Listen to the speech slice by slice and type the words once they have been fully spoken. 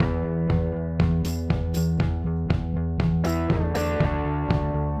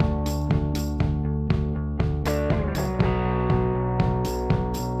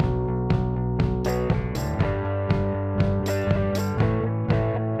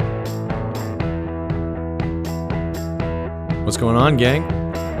What's going on, gang?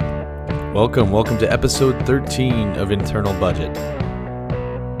 Welcome to episode 13 of Internal Budget.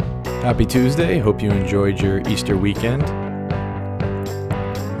 Happy Tuesday. Hope you enjoyed your Easter weekend.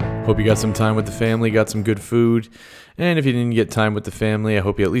 Hope you got some time with the family, got some good food. And if you didn't get time with the family, I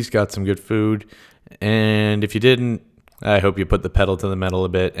hope you at least got some good food. And if you didn't, I hope you put the pedal to the metal a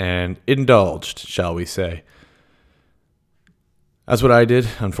bit and indulged, shall we say. That's what I did.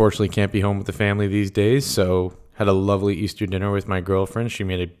 Unfortunately, can't be home with the family these days, so had a lovely Easter dinner with my girlfriend. She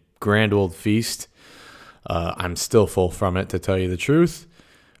made a grand old feast. I'm still full from it, to tell you the truth,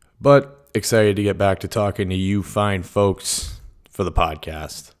 but excited to get back to talking to you fine folks for the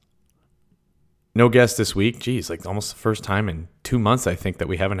podcast. No guest this week. Geez, like almost the first time in 2 months, I think, that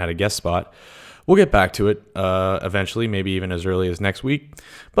we haven't had a guest spot. We'll get back to it eventually, maybe even as early as next week.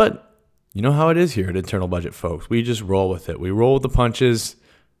 But you know how it is here at Internal Budget, folks. We just roll with it. We roll with the punches.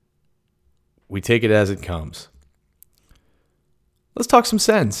 We take it as it comes. Let's talk some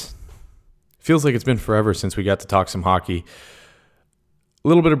Sens. Feels like it's been forever since we got to talk some hockey. A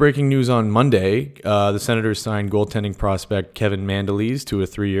little bit of breaking news on Monday. The Senators signed goaltending prospect Kevin Mandolese to a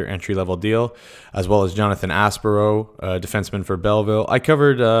 3-year entry-level deal, as well as Jonathan Aspero, defenseman for Belleville. I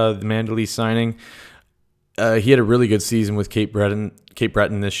covered the Mandolese signing. He had a really good season with Cape Breton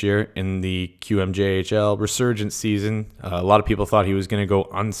this year in the QMJHL resurgent season. A lot of people thought he was going to go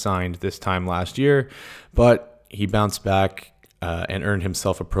unsigned this time last year, but he bounced back and earned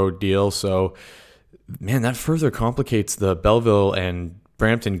himself a pro deal. So, man, that further complicates the Belleville and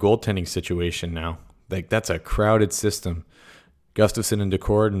Brampton goaltending situation now. Like, that's a crowded system. Gustafson and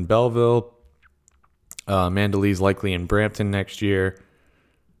Decord in Belleville. Mandolese likely in Brampton next year.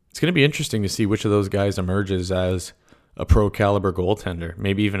 It's going to be interesting to see which of those guys emerges as a pro caliber goaltender,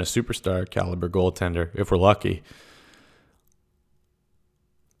 maybe even a superstar caliber goaltender, if we're lucky.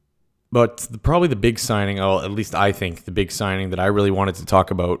 But probably the big signing, at least I think the big signing that I really wanted to talk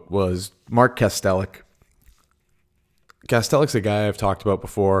about was Mark Kastelik. Kastelik's a guy I've talked about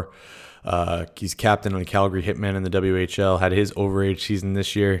before. He's captain on the Calgary Hitmen in the WHL, had his overage season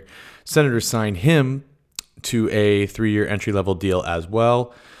this year. Senators signed him to a 3-year entry-level deal as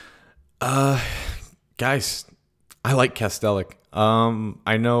well. Guys, I like Kastelik.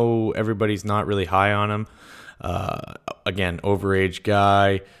 I know everybody's not really high on him. Again, overage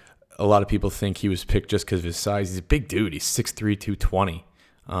guy. A lot of people think he was picked just because of his size. He's a big dude. He's 6'3", 220.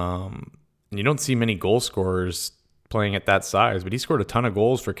 And you don't see many goal scorers playing at that size, but he scored a ton of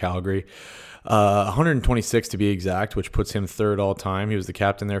goals for Calgary. 126 to be exact, which puts him third all time. He was the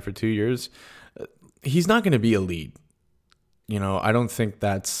captain there for 2 years. He's not going to be elite. I don't think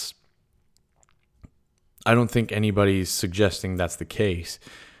anybody's suggesting that's the case.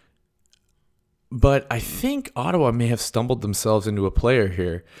 But I think Ottawa may have stumbled themselves into a player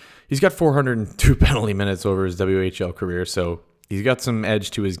here. He's got 402 penalty minutes over his WHL career, so he's got some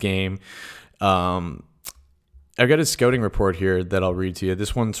edge to his game. I've got his scouting report here that I'll read to you.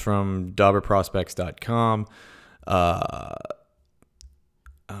 This one's from DauberProspects.com. I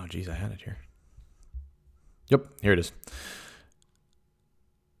had it here. Yep, here it is.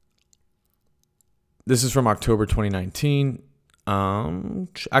 This is from October 2019.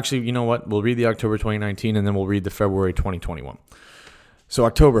 Actually, you know what? We'll read the October 2019 and then we'll read the February 2021. So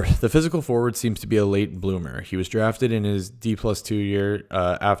October, the physical forward seems to be a late bloomer. He was drafted in his D+2 year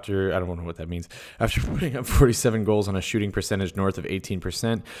after, I don't know what that means, after putting up 47 goals on a shooting percentage north of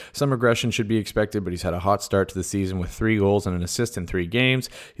 18%. Some regression should be expected, but he's had a hot start to the season with 3 goals and an assist in 3 games.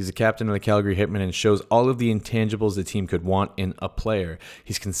 He's a captain of the Calgary Hitmen and shows all of the intangibles the team could want in a player.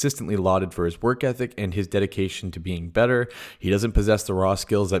 He's consistently lauded for his work ethic and his dedication to being better. He doesn't possess the raw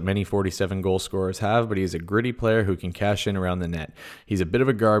skills that many 47 goal scorers have, but he is a gritty player who can cash in around the net. He's a bit of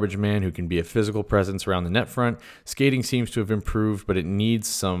a garbage man who can be a physical presence around the net front. Skating seems to have improved, but it needs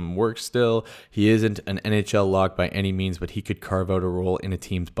some work still. He isn't an NHL lock by any means, but he could carve out a role in a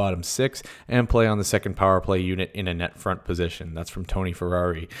team's bottom 6 and play on the second power play unit in a net front position. That's from Tony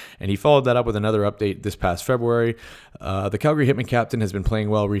Ferrari. And he followed that up with another update this past February. The Calgary Hitmen captain has been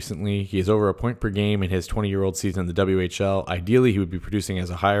playing well recently. He is over a point per game in his 20-year-old season in the WHL. Ideally, he would be producing at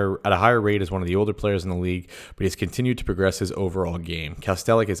a higher rate as one of the older players in the league, but he's continued to progress his overall game.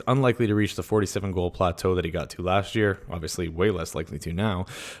 Kastelik is unlikely to reach the 47-goal plateau that he got to last year, obviously way less likely to now,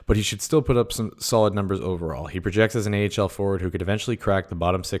 but he should still put up some solid numbers overall. He projects as an AHL forward who could eventually crack the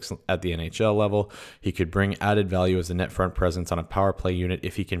bottom 6 at the NHL level. He could bring added value as a net front presence on a power play unit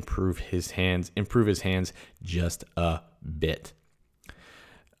if he can improve his hands just a bit.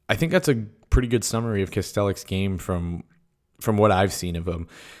 I think that's a pretty good summary of Kastelik's game from what I've seen of him.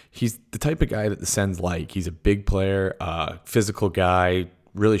 He's the type of guy that the Sens like. He's a big player, physical guy,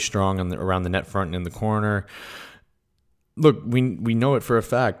 really strong around the net front and in the corner. Look, we know it for a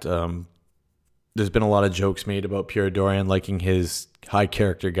fact. There's been a lot of jokes made about Pierre Dorian liking his high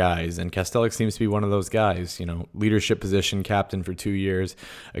character guys, and Kastelic seems to be one of those guys. Leadership position, captain for 2 years.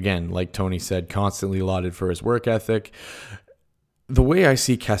 Again, like Tony said, constantly lauded for his work ethic. The way I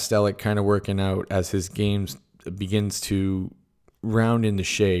see Kastelic kind of working out as his games begins to round into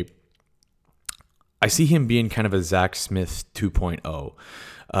shape, I see him being kind of a Zach Smith 2.0.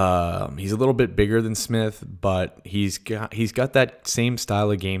 He's a little bit bigger than Smith, but he's got that same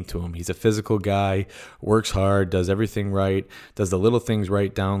style of game to him. He's a physical guy, works hard, does everything right, does the little things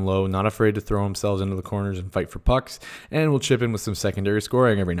right down low, not afraid to throw himself into the corners and fight for pucks, and will chip in with some secondary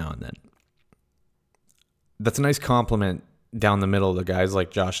scoring every now and then. That's a nice compliment down the middle to guys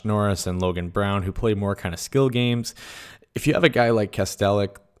like Josh Norris and Logan Brown, who play more kind of skill games. If you have a guy like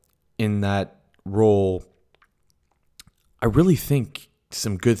Kastelic in that role, I really think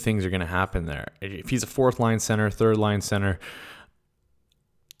some good things are going to happen there. If he's a fourth line center, third line center,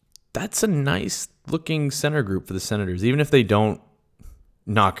 that's a nice looking center group for the Senators. Even if they don't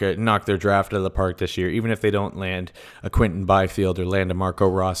knock their draft out of the park this year, even if they don't land a Quentin Byfield or land a Marco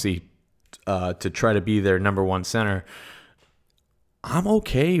Rossi to try to be their number one center, I'm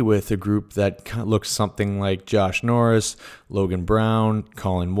okay with a group that looks something like Josh Norris, Logan Brown,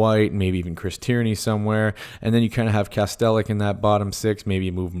 Colin White, maybe even Chris Tierney somewhere. And then you kind of have Kastelic in that bottom six. Maybe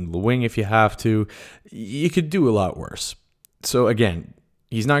you move him to the wing if you have to. You could do a lot worse. So again,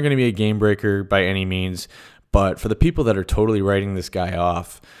 he's not going to be a game breaker by any means. But for the people that are totally writing this guy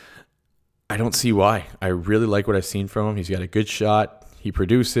off, I don't see why. I really like what I've seen from him. He's got a good shot. He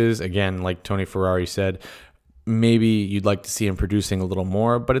produces. Again, like Tony Ferrari said, maybe you'd like to see him producing a little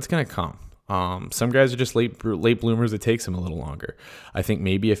more, but it's going to come. Some guys are just late bloomers. It takes them a little longer. I think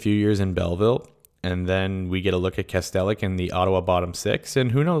maybe a few years in Belleville, and then we get a look at Kastelic in the Ottawa bottom six,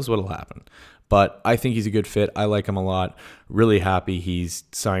 and who knows what'll happen. But I think he's a good fit. I like him a lot. Really happy he's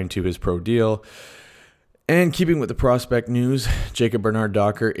signed to his pro deal. And keeping with the prospect news, Jacob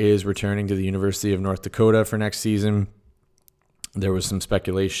Bernard-Docker is returning to the University of North Dakota for next season. There was some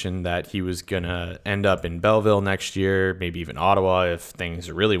speculation that he was going to end up in Belleville next year, maybe even Ottawa if things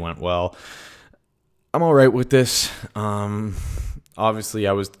really went well. I'm all right with this. Obviously,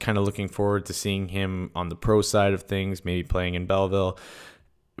 I was kind of looking forward to seeing him on the pro side of things, maybe playing in Belleville.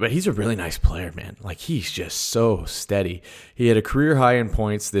 But he's a really nice player, man. Like, he's just so steady. He had a career high in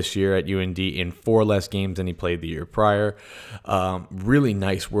points this year at UND in 4 less games than he played the year prior. Really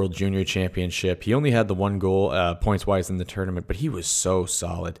nice World Junior Championship. He only had the 1 goal points-wise in the tournament, but he was so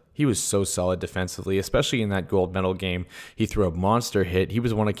solid. He was so solid defensively, especially in that gold medal game. He threw a monster hit. He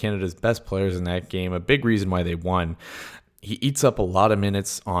was one of Canada's best players in that game, a big reason why they won. He eats up a lot of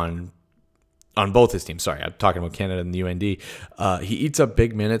minutes on both his teams. Sorry, I'm talking about Canada and the UND. He eats up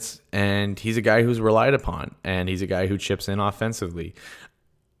big minutes, and he's a guy who's relied upon, and he's a guy who chips in offensively.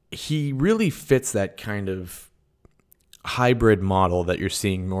 He really fits that kind of hybrid model that you're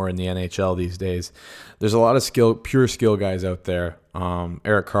seeing more in the NHL these days. There's a lot of pure skill guys out there.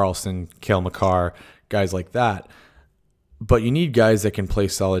 Erik Karlsson, Cale Makar, guys like that. But you need guys that can play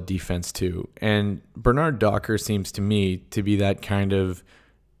solid defense too. And Bernard-Docker seems to me to be that kind of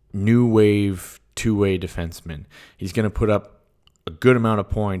new wave, two-way defenseman. He's going to put up a good amount of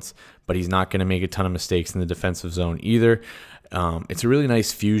points, but he's not going to make a ton of mistakes in the defensive zone either. It's a really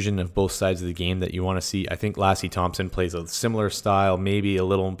nice fusion of both sides of the game that you want to see. I think Lassie Thompson plays a similar style, maybe a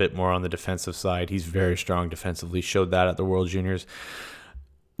little bit more on the defensive side. He's very strong defensively, showed that at the World Juniors.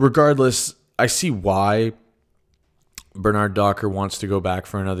 Regardless, I see why Bernard-Docker wants to go back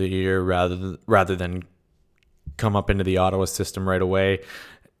for another year rather than come up into the Ottawa system right away.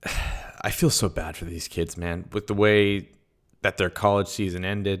 I feel so bad for these kids, man, with the way that their college season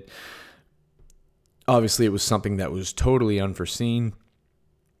ended. Obviously, it was something that was totally unforeseen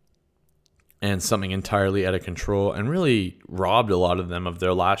and something entirely out of control and really robbed a lot of them of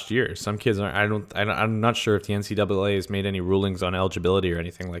their last year. Some kids I'm not sure if the NCAA has made any rulings on eligibility or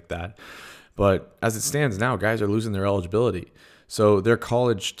anything like that. But as it stands now, guys are losing their eligibility. So their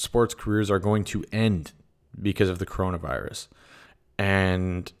college sports careers are going to end because of the coronavirus.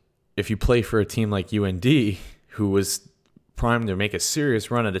 And if you play for a team like UND, who was primed to make a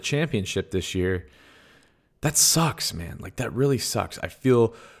serious run at a championship this year, that sucks, man. Like, that really sucks. I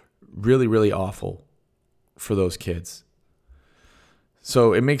feel really, really awful for those kids.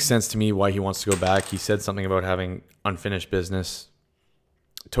 So it makes sense to me why he wants to go back. He said something about having unfinished business.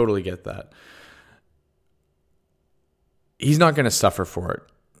 Totally get that. He's not going to suffer for it.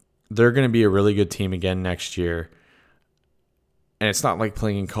 They're going to be a really good team again next year. And it's not like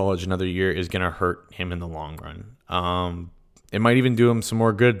playing in college another year is going to hurt him in the long run. It might even do him some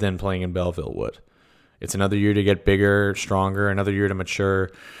more good than playing in Belleville would. It's another year to get bigger, stronger, another year to mature,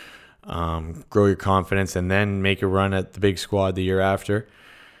 grow your confidence, and then make a run at the big squad the year after.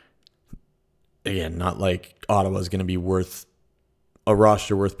 Again, not like Ottawa's going to be worth a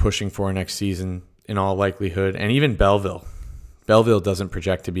roster worth pushing for next season in all likelihood. And even Belleville. Belleville doesn't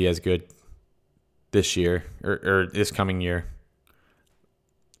project to be as good this year or this coming year.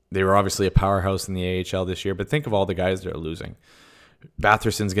 They were obviously a powerhouse in the AHL this year, but think of all the guys they're losing.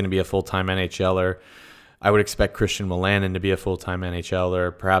 Batherson's going to be a full-time NHLer. I would expect Christian Wolanin to be a full-time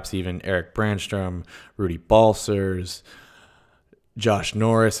NHLer, perhaps even Eric Brandstrom, Rudy Balsers. Josh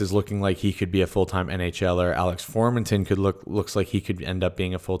Norris is looking like he could be a full-time NHLer. Alex Formanton looks like he could end up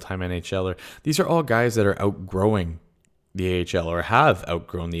being a full-time NHLer. These are all guys that are outgrowing the AHL or have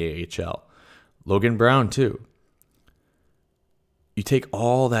outgrown the AHL. Logan Brown, too. You take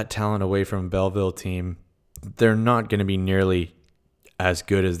all that talent away from a Belleville team, they're not going to be nearly as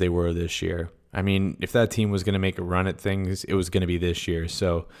good as they were this year. I mean, if that team was going to make a run at things, it was going to be this year.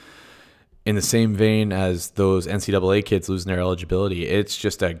 So in the same vein as those NCAA kids losing their eligibility, it's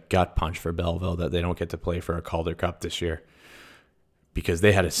just a gut punch for Belleville that they don't get to play for a Calder Cup this year because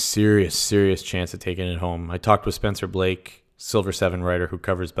they had a serious chance of taking it home. I talked with Spencer Blake, Silver 7 writer who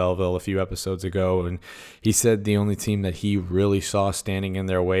covers Belleville, a few episodes ago, and he said the only team that he really saw standing in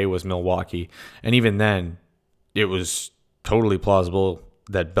their way was Milwaukee. And even then, it was totally plausible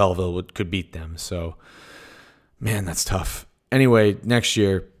that Belleville could beat them. So, man, that's tough. Anyway, next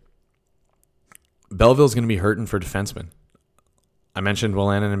year, Belleville's going to be hurting for defensemen. I mentioned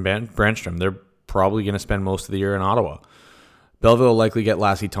Wolanin and Brandstrom. They're probably going to spend most of the year in Ottawa. Belleville will likely get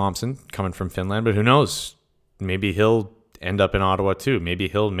Lassie Thompson coming from Finland, but who knows? Maybe he'll end up in Ottawa too. Maybe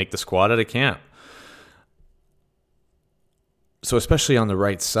he'll make the squad at a camp. So especially on the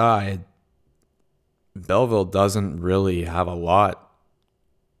right side, Belleville doesn't really have a lot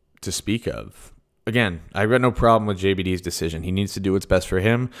to speak of. Again, I've got no problem with JBD's decision. He needs to do what's best for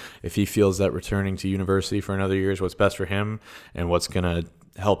him. If he feels that returning to university for another year is what's best for him and what's going to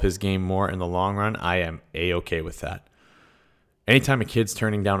help his game more in the long run, I am A-okay with that. Anytime a kid's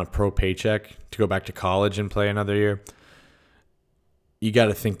turning down a pro paycheck to go back to college and play another year, you got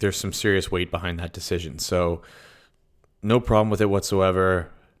to think there's some serious weight behind that decision. So no problem with it whatsoever,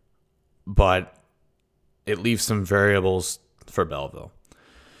 but it leaves some variables for Belleville.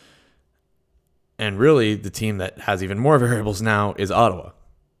 And really, the team that has even more variables now is Ottawa.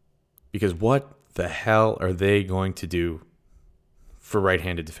 Because what the hell are they going to do for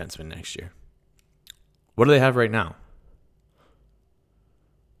right-handed defensemen next year? What do they have right now?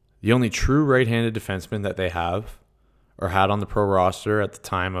 The only true right-handed defenseman that they have or had on the pro roster at the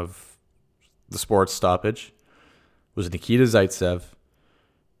time of the sports stoppage was Nikita Zaitsev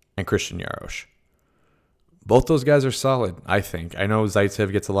and Christian Jarosz. Both those guys are solid, I think. I know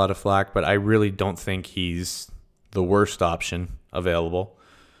Zaitsev gets a lot of flack, but I really don't think he's the worst option available.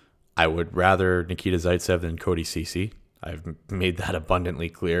 I would rather Nikita Zaitsev than Cody Ceci. I've made that abundantly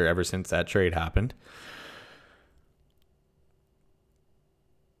clear ever since that trade happened.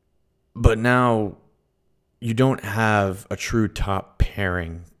 But now you don't have a true top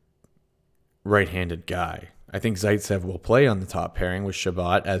pairing right-handed guy. I think Zaitsev will play on the top pairing with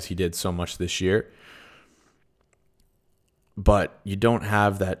Shabbat as he did so much this year. But you don't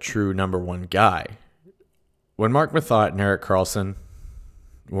have that true number one guy. When Mark Mathot and Erik Karlsson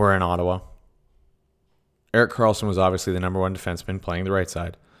were in Ottawa, Erik Karlsson was obviously the number one defenseman playing the right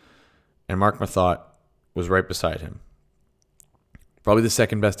side, and Mark Mathot was right beside him. Probably the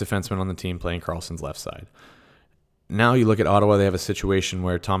second best defenseman on the team playing Karlsson's left side. Now you look at Ottawa, they have a situation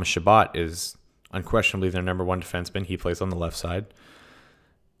where Thomas Shabbat is unquestionably their number one defenseman. He plays on the left side,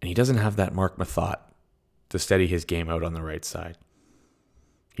 and he doesn't have that Mark Mathot to steady his game out on the right side.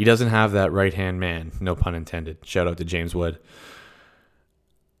 He doesn't have that right-hand man, no pun intended. Shout out to James Wood.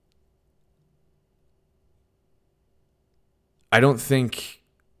 I don't think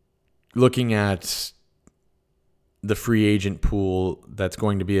looking at the free agent pool that's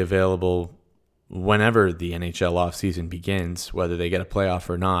going to be available whenever the NHL offseason begins, whether they get a playoff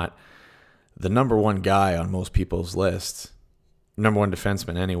or not, the number one guy on most people's lists, number one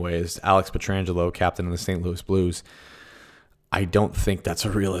defenseman anyway, is Alex Pietrangelo, captain of the St. Louis Blues. I don't think that's a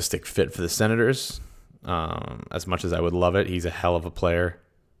realistic fit for the Senators. As much as I would love it, he's a hell of a player,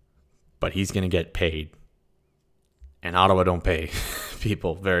 but he's going to get paid. And Ottawa don't pay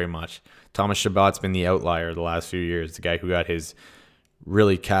people very much. Thomas Shabbat's been the outlier the last few years, the guy who got his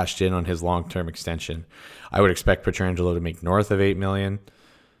really cashed in on his long-term extension. I would expect Pietrangelo to make north of $8 million,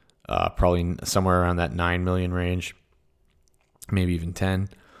 probably somewhere around that $9 million range. Maybe even 10.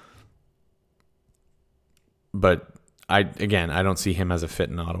 But I don't see him as a fit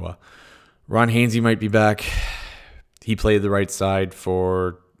in Ottawa. Ron Hainsey might be back. He played the right side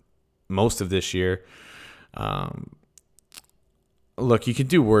for most of this year. Look, you could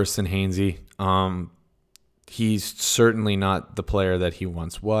do worse than Hainsey. He's certainly not the player that he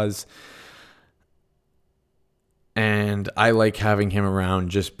once was. And I like having him around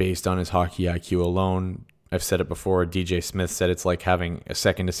just based on his hockey IQ alone. I've said it before. DJ Smith said it's like having a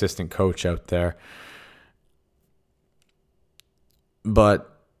second assistant coach out there. But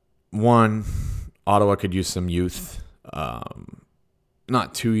one, Ottawa could use some youth.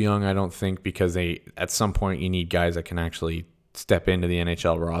 Not too young, I don't think, because at some point you need guys that can actually step into the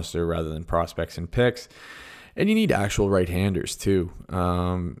NHL roster rather than prospects and picks. And you need actual right-handers too.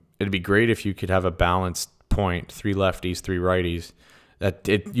 It'd be great if you could have a balanced point, 3 lefties, 3 righties. That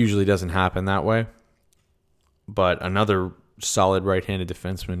it usually doesn't happen that way. But another solid right-handed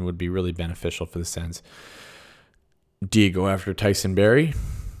defenseman would be really beneficial for the Sens. Do you go after Tyson Barrie?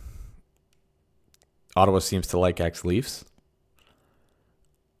 Ottawa seems to like ex-Leafs.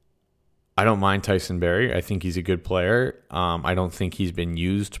 I don't mind Tyson Barrie. I think he's a good player. I don't think he's been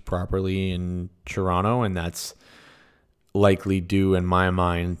used properly in Toronto, and that's likely due, in my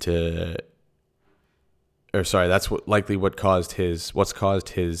mind, that's what's caused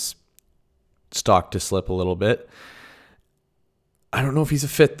his stock to slip a little bit. I don't know if he's a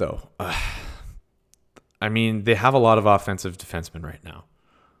fit, though. I mean, they have a lot of offensive defensemen right now.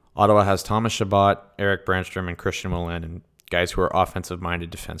 Ottawa has Thomas Chabot, Eric Brandstrom, and Christian Moulin, and guys who are offensive-minded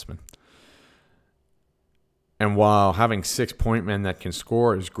defensemen. And while having 6-point men that can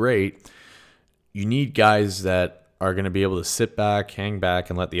score is great, you need guys that are going to be able to sit back, hang back,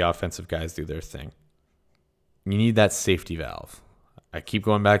 and let the offensive guys do their thing. You need that safety valve. I keep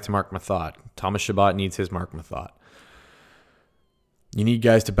going back to Mark Mathot. Thomas Chabot needs his Mark Mathot. You need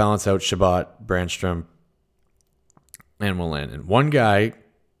guys to balance out Chabot, Brandstrom, and Moulin. And one guy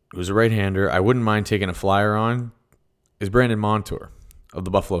who's a right-hander I wouldn't mind taking a flyer on is Brandon Montour of the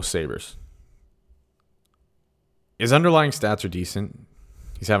Buffalo Sabres. His underlying stats are decent.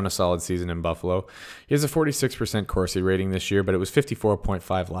 He's having a solid season in Buffalo. He has a 46% Corsi rating this year, but it was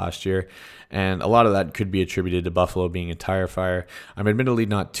 54.5 last year. And a lot of that could be attributed to Buffalo being a tire fire. I'm admittedly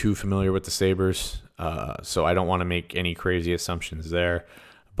not too familiar with the Sabres, so I don't want to make any crazy assumptions there.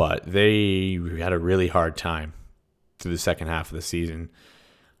 But they had a really hard time through the second half of the season.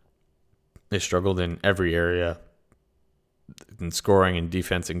 They struggled in every area, in scoring and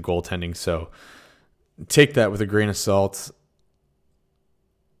defense and goaltending. So take that with a grain of salt.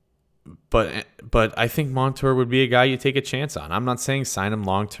 But I think Montour would be a guy you take a chance on. I'm not saying sign him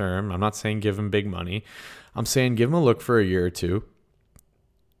long term. I'm not saying give him big money. I'm saying give him a look for a year or two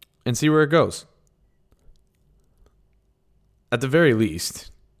and see where it goes. At the very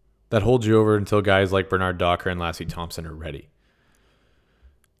least, that holds you over until guys like Bernard Docker and Lassie Thompson are ready.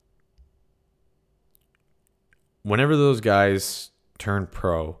 Whenever those guys turn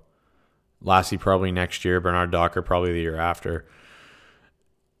pro, Lassie probably next year, Bernard Docker probably the year after,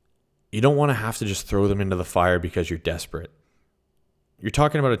 you don't want to have to just throw them into the fire because you're desperate. You're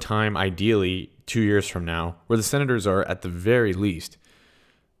talking about a time, ideally, 2 years from now, where the Senators are, at the very least,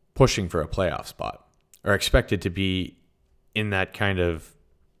 pushing for a playoff spot, or expected to be in that kind of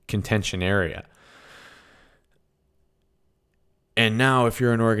contention area. And now if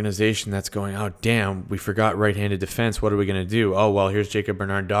you're an organization that's going, oh, damn, we forgot right-handed defense, what are we going to do? Oh, well, here's Jacob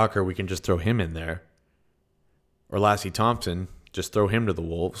Bernard-Docker. We can just throw him in there. Or Lassie Thompson, just throw him to the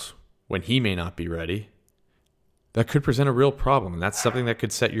Wolves when he may not be ready. That could present a real problem, and that's something that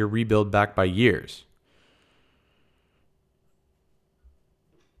could set your rebuild back by years.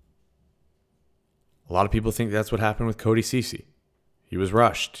 A lot of people think that's what happened with Cody Ceci. He was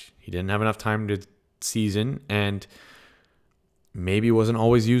rushed. He didn't have enough time to season, and maybe wasn't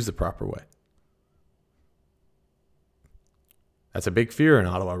always used the proper way. That's a big fear in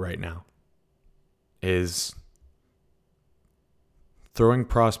Ottawa right now, is throwing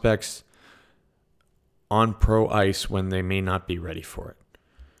prospects on pro ice when they may not be ready for it.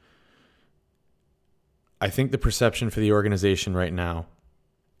 I think the perception for the organization right now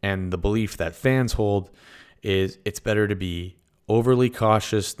and the belief that fans hold is it's better to be overly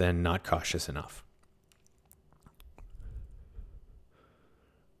cautious than not cautious enough.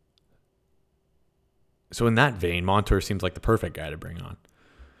 So in that vein, Montour seems like the perfect guy to bring on.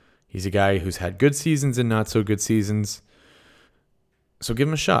 He's a guy who's had good seasons and not so good seasons. So give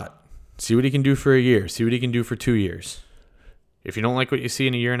him a shot. See what he can do for a year. See what he can do for 2 years. If you don't like what you see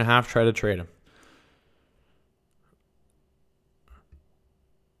in a year and a half, try to trade him.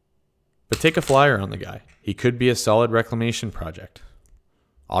 But take a flyer on the guy. He could be a solid reclamation project.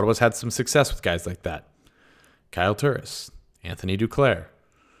 Ottawa's had some success with guys like that. Kyle Turris, Anthony Duclair.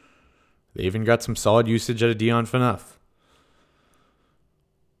 They even got some solid usage out of Dion Phaneuf.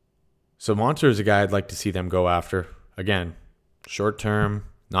 So Montour is a guy I'd like to see them go after. Again, short term,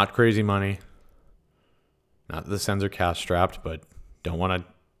 not crazy money. Not that the Sens are cash strapped, but don't want to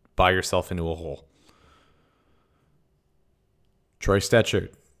buy yourself into a hole. Troy Stetcher,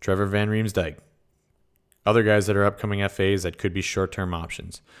 Trevor Van Riemsdyk. Other guys that are upcoming FAs that could be short-term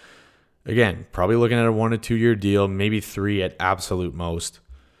options. Again, probably looking at a 1 to 2 year deal, maybe 3 at absolute most.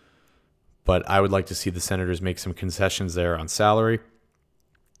 But I would like to see the Senators make some concessions there on salary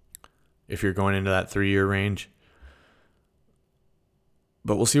if you're going into that 3-year range.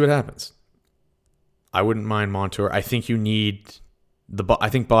 But we'll see what happens. I wouldn't mind Montour. I think you need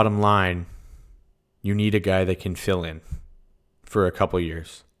bottom line, you need a guy that can fill in for a couple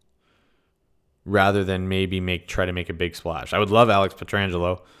years rather than maybe try to make a big splash. I would love Alex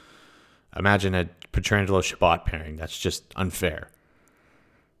Pietrangelo. Imagine a Pietrangelo-Chabot pairing. That's just unfair.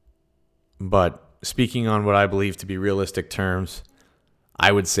 But speaking on what I believe to be realistic terms,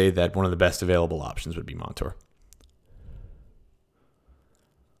 I would say that one of the best available options would be Montour.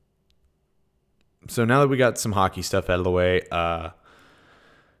 So now that we got some hockey stuff out of the way,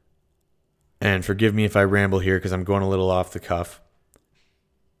 and forgive me if I ramble here because I'm going a little off the cuff,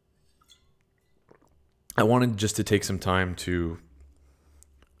 I wanted just to take some time to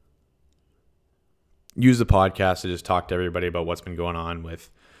use the podcast to just talk to everybody about what's been going on with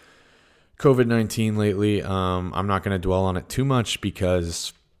COVID-19 lately. I'm not going to dwell on it too much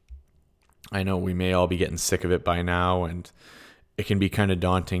because I know we may all be getting sick of it by now, and it can be kind of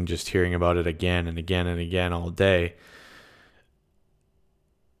daunting just hearing about it again and again and again all day.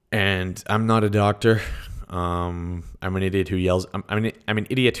 And I'm not a doctor. I'm an idiot who yells. I'm an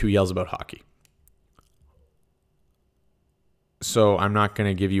idiot who yells about hockey. So I'm not going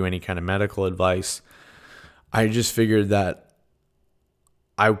to give you any kind of medical advice. I just figured that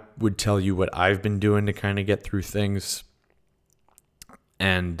I would tell you what I've been doing to kind of get through things.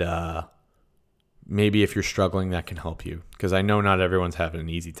 And maybe if you're struggling, that can help you. Because I know not everyone's having an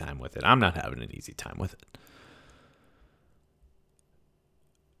easy time with it. I'm not having an easy time with it.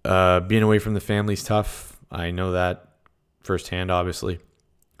 Being away from the family's tough. I know that firsthand, obviously.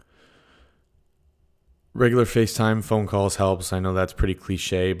 Regular FaceTime, phone calls helps. I know that's pretty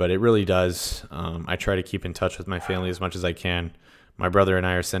cliche, but it really does. I try to keep in touch with my family as much as I can. My brother and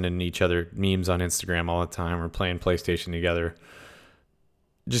I are sending each other memes on Instagram all the time. We're playing PlayStation together.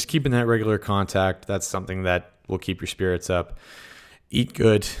 Just keeping that regular contact, that's something that will keep your spirits up. Eat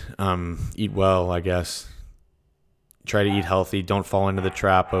good, eat well, I guess. Try to eat healthy. Don't fall into the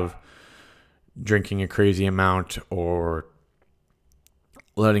trap of drinking a crazy amount or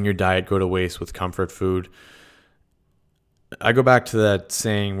letting your diet go to waste with comfort food. I go back to that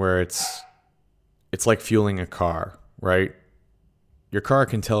saying where it's like fueling a car, right? Your car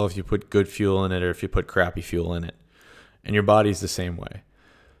can tell if you put good fuel in it or if you put crappy fuel in it. And your body's the same way.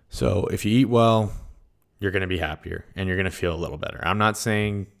 So if you eat well, you're going to be happier and you're going to feel a little better. I'm not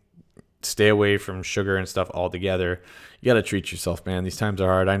saying stay away from sugar and stuff altogether. You got to treat yourself, man. These times are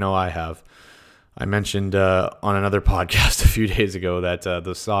hard. I know I have. I mentioned on another podcast a few days ago that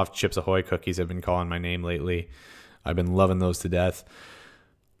the soft Chips Ahoy cookies have been calling my name lately. I've been loving those to death.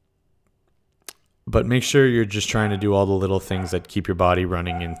 But make sure you're just trying to do all the little things that keep your body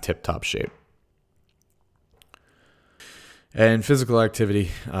running in tip-top shape. And physical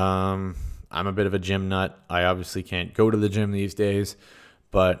activity. I'm a bit of a gym nut. I obviously can't go to the gym these days,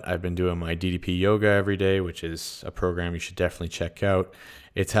 but I've been doing my DDP yoga every day, which is a program you should definitely check out.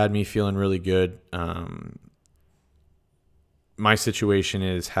 It's had me feeling really good. My situation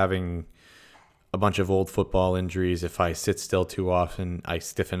is having a bunch of old football injuries. If I sit still too often, I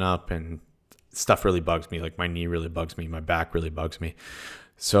stiffen up and stuff really bugs me. Like my knee really bugs me. My back really bugs me.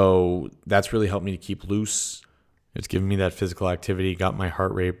 So that's really helped me to keep loose. It's given me that physical activity, got my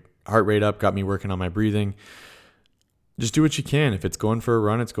heart rate up, got me working on my breathing. Just do what you can. If it's going for a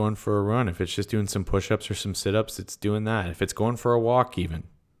run, it's going for a run. If it's just doing some push-ups or some sit-ups, it's doing that. If it's going for a walk even,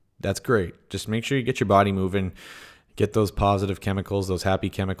 that's great. Just make sure you get your body moving, get those positive chemicals, those happy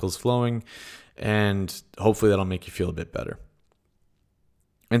chemicals flowing, and hopefully that'll make you feel a bit better.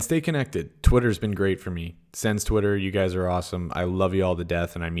 And stay connected. Twitter's been great for me. Sens Twitter, you guys are awesome. I love you all to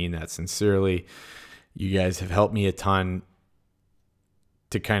death, and I mean that sincerely. You guys have helped me a ton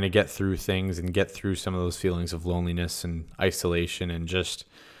to kind of get through things and get through some of those feelings of loneliness and isolation and just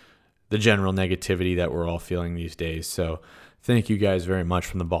the general negativity that we're all feeling these days. So thank you guys very much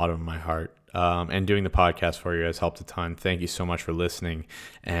from the bottom of my heart. And doing the podcast for you has helped a ton. Thank you so much for listening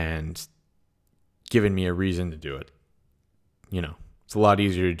and giving me a reason to do it. You know, it's a lot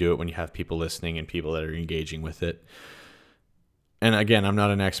easier to do it when you have people listening and people that are engaging with it. And again, I'm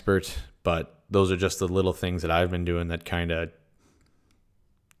not an expert, but those are just the little things that I've been doing that kind of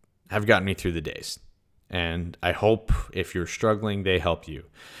have gotten me through the days. And I hope if you're struggling, they help you.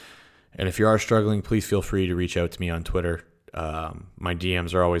 And if you are struggling, please feel free to reach out to me on Twitter. My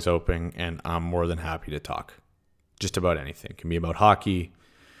DMs are always open, and I'm more than happy to talk just about anything. It can be about hockey,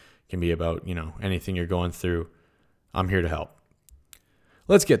 it can be about, anything you're going through. I'm here to help.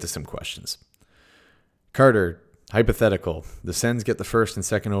 Let's get to some questions. Carter, hypothetical. The Sens get the first and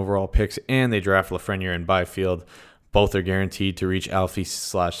second overall picks, and they draft Lafreniere and Byfield. Both are guaranteed to reach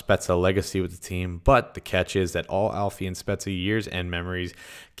Alfie/Spezza legacy with the team, but the catch is that all Alfie and Spezza years and memories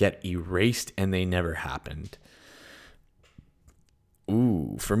get erased, and they never happened.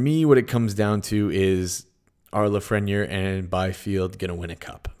 For me, what it comes down to is, are Lafreniere and Byfield going to win a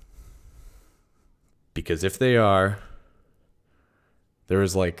cup? Because if they are, there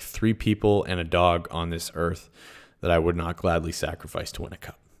is like 3 people and a dog on this earth that I would not gladly sacrifice to win a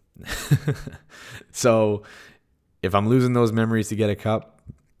cup. So if I'm losing those memories to get a cup,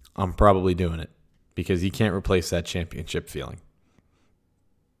 I'm probably doing it, because you can't replace that championship feeling.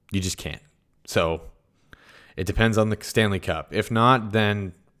 You just can't. So it depends on the Stanley Cup. If not,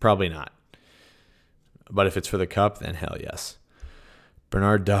 then probably not. But if it's for the cup, then hell yes.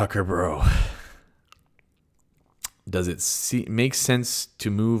 Bernard Docker, bro. Does it make sense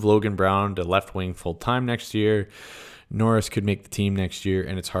to move Logan Brown to left wing full time next year? Norris could make the team next year,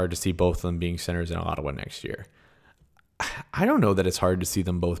 and it's hard to see both of them being centers in Ottawa next year. I don't know that it's hard to see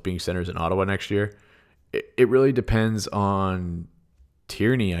them both being centers in Ottawa next year. It really depends on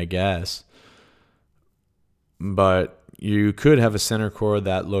Tierney, I guess. But you could have a center core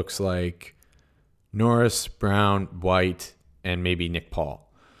that looks like Norris, Brown, White, and maybe Nick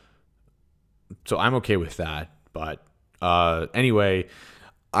Paul. So I'm okay with that. But anyway,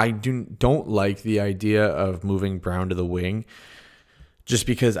 I don't like the idea of moving Brown to the wing, just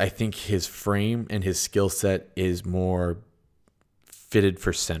because I think his frame and his skill set is more fitted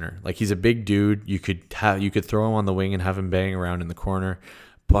for center. Like, he's a big dude. You could throw him on the wing and have him bang around in the corner,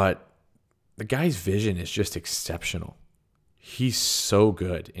 but the guy's vision is just exceptional. He's so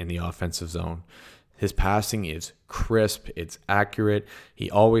good in the offensive zone. His passing is crisp. It's accurate.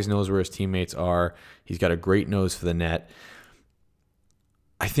 He always knows where his teammates are. He's got a great nose for the net.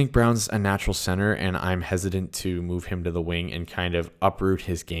 I think Brown's a natural center, and I'm hesitant to move him to the wing and kind of uproot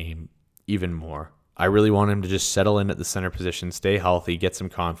his game even more. I really want him to just settle in at the center position, stay healthy, get some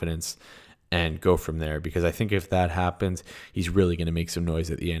confidence, and go from there, because I think if that happens, he's really going to make some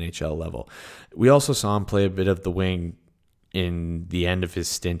noise at the NHL level. We also saw him play a bit of the wing in the end of his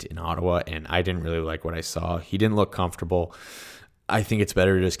stint in Ottawa, and I didn't really like what I saw. He didn't look comfortable. I think it's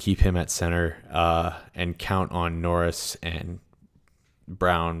better to just keep him at center and count on Norris and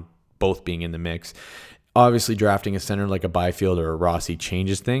Brown both being in the mix. Obviously, drafting a center like a Byfield or a Rossi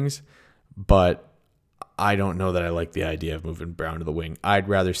changes things, but I don't know that I like the idea of moving Brown to the wing. I'd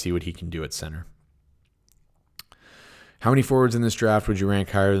rather see what he can do at center. How many forwards in this draft would you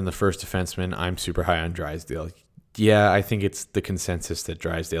rank higher than the first defenseman? I'm super high on Drysdale. Yeah, I think it's the consensus that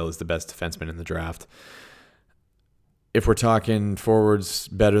Drysdale is the best defenseman in the draft. If we're talking forwards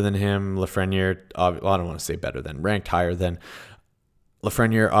better than him, Lafreniere, I don't want to say better than, ranked higher than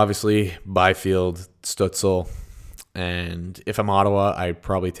Lafreniere, obviously, Byfield, Stützle, and if I'm Ottawa, I'd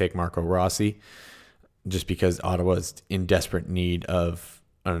probably take Marco Rossi, just because Ottawa's in desperate need of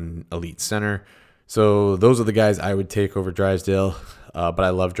an elite center. So those are the guys I would take over Drysdale, but I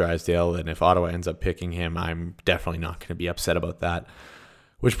love Drysdale, and if Ottawa ends up picking him, I'm definitely not going to be upset about that.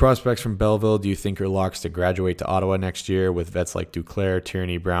 Which prospects from Belleville do you think are locks to graduate to Ottawa next year, with vets like Duclair,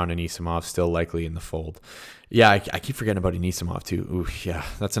 Tierney, Brown, and Anisimov still likely in the fold? Yeah, I keep forgetting about Anisimov too. Ooh, yeah,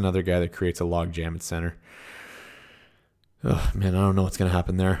 that's another guy that creates a log jam at center. Oh, man, I don't know what's going to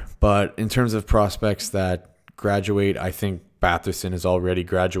happen there. But in terms of prospects that graduate, I think Batherson has already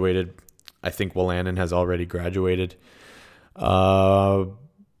graduated. I think Wolanin has already graduated. Brandstrom,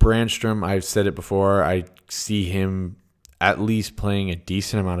 I've said it before, I see him at least playing a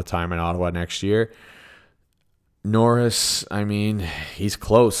decent amount of time in Ottawa next year. Norris, I mean, he's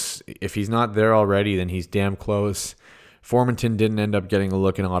close. If he's not there already, then he's damn close. Formanton didn't end up getting a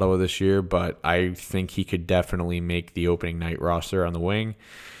look in Ottawa this year, but I think he could definitely make the opening night roster on the wing.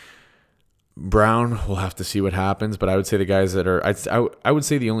 Brown, we'll have to see what happens, but I would say the guys that are, I would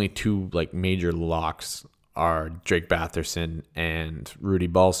say the only two like major locks are Drake Batherson and Rudy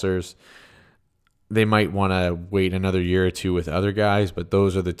Balcers. They might want to wait another year or two with other guys, but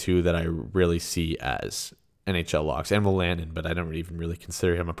those are the two that I really see as NHL locks. And Wolanin, but I don't even really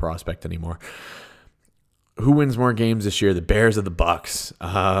consider him a prospect anymore. Who wins more games this year, the Bears or the Bucks?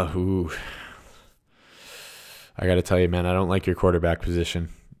 I got to tell you, man, I don't like your quarterback position.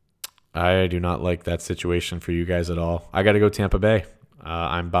 I do not like that situation for you guys at all. I got to go Tampa Bay.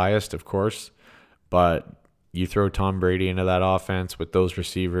 I'm biased, of course, but you throw Tom Brady into that offense with those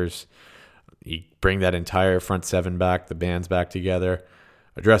receivers, you bring that entire front seven back, the band's back together,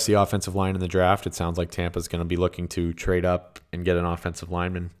 address the offensive line in the draft. It sounds like Tampa's going to be looking to trade up and get an offensive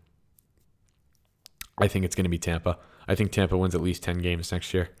lineman. I think it's going to be Tampa. I think Tampa wins at least 10 games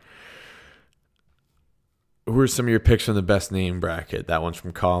next year. Who are some of your picks from the best name bracket? That one's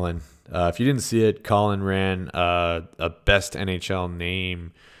from Colin. If you didn't see it, Colin ran a best NHL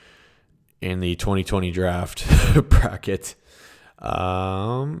name in the 2020 draft bracket.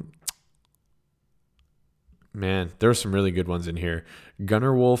 Man, there are some really good ones in here.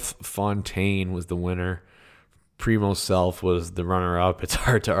 Gunnar Wolf Fontaine was the winner. Primo Self was the runner-up. It's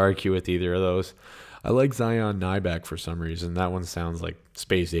hard to argue with either of those. I like Zion Nyback for some reason. That one sounds like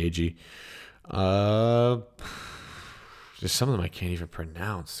space agey. There's some of them I can't even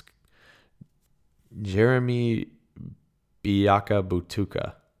pronounce. Jeremy Biaka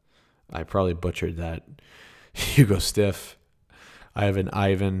Butuka. I probably butchered that. Hugo Stiff. I have an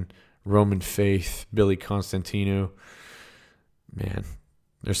Ivan, Roman Faith, Billy Constantino. Man,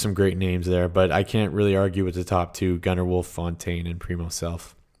 there's some great names there, but I can't really argue with the top two, Gunnar Wolf Fontaine and Primo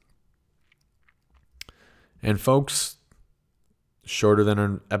Self. And folks, shorter than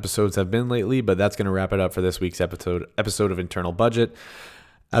our episodes have been lately, but that's going to wrap it up for this week's episode of Internal Budget.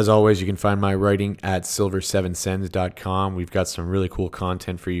 As always, you can find my writing at silver7sens.com. We've got some really cool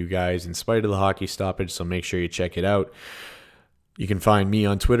content for you guys in spite of the hockey stoppage, so make sure you check it out. You can find me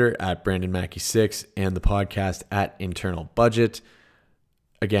on Twitter at BrandonMackey6 and the podcast at Internal Budget.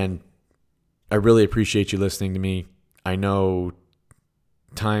 Again, I really appreciate you listening to me. I know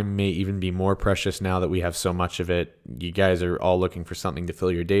time may even be more precious now that we have so much of it. You guys are all looking for something to fill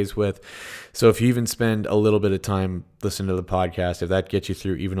your days with. So if you even spend a little bit of time listening to the podcast, if that gets you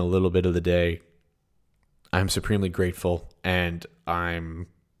through even a little bit of the day, I'm supremely grateful and I'm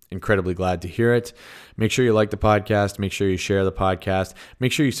incredibly glad to hear it. Make sure you like the podcast. Make sure you share the podcast.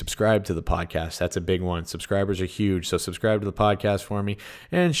 Make sure you subscribe to the podcast. That's a big one. Subscribers are huge. So subscribe to the podcast for me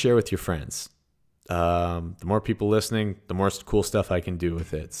and share with your friends. The more people listening, the more cool stuff I can do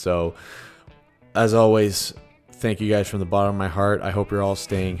with it. So, as always, thank you guys from the bottom of my heart. I hope you're all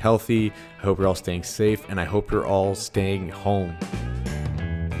staying healthy. I hope you're all staying safe. And I hope you're all staying home.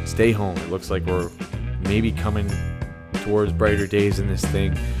 Stay home. It looks like we're maybe coming towards brighter days in this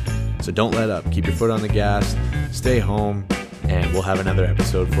thing. So don't let up. Keep your foot on the gas. Stay home. And we'll have another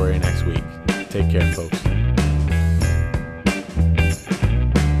episode for you next week. Take care, folks.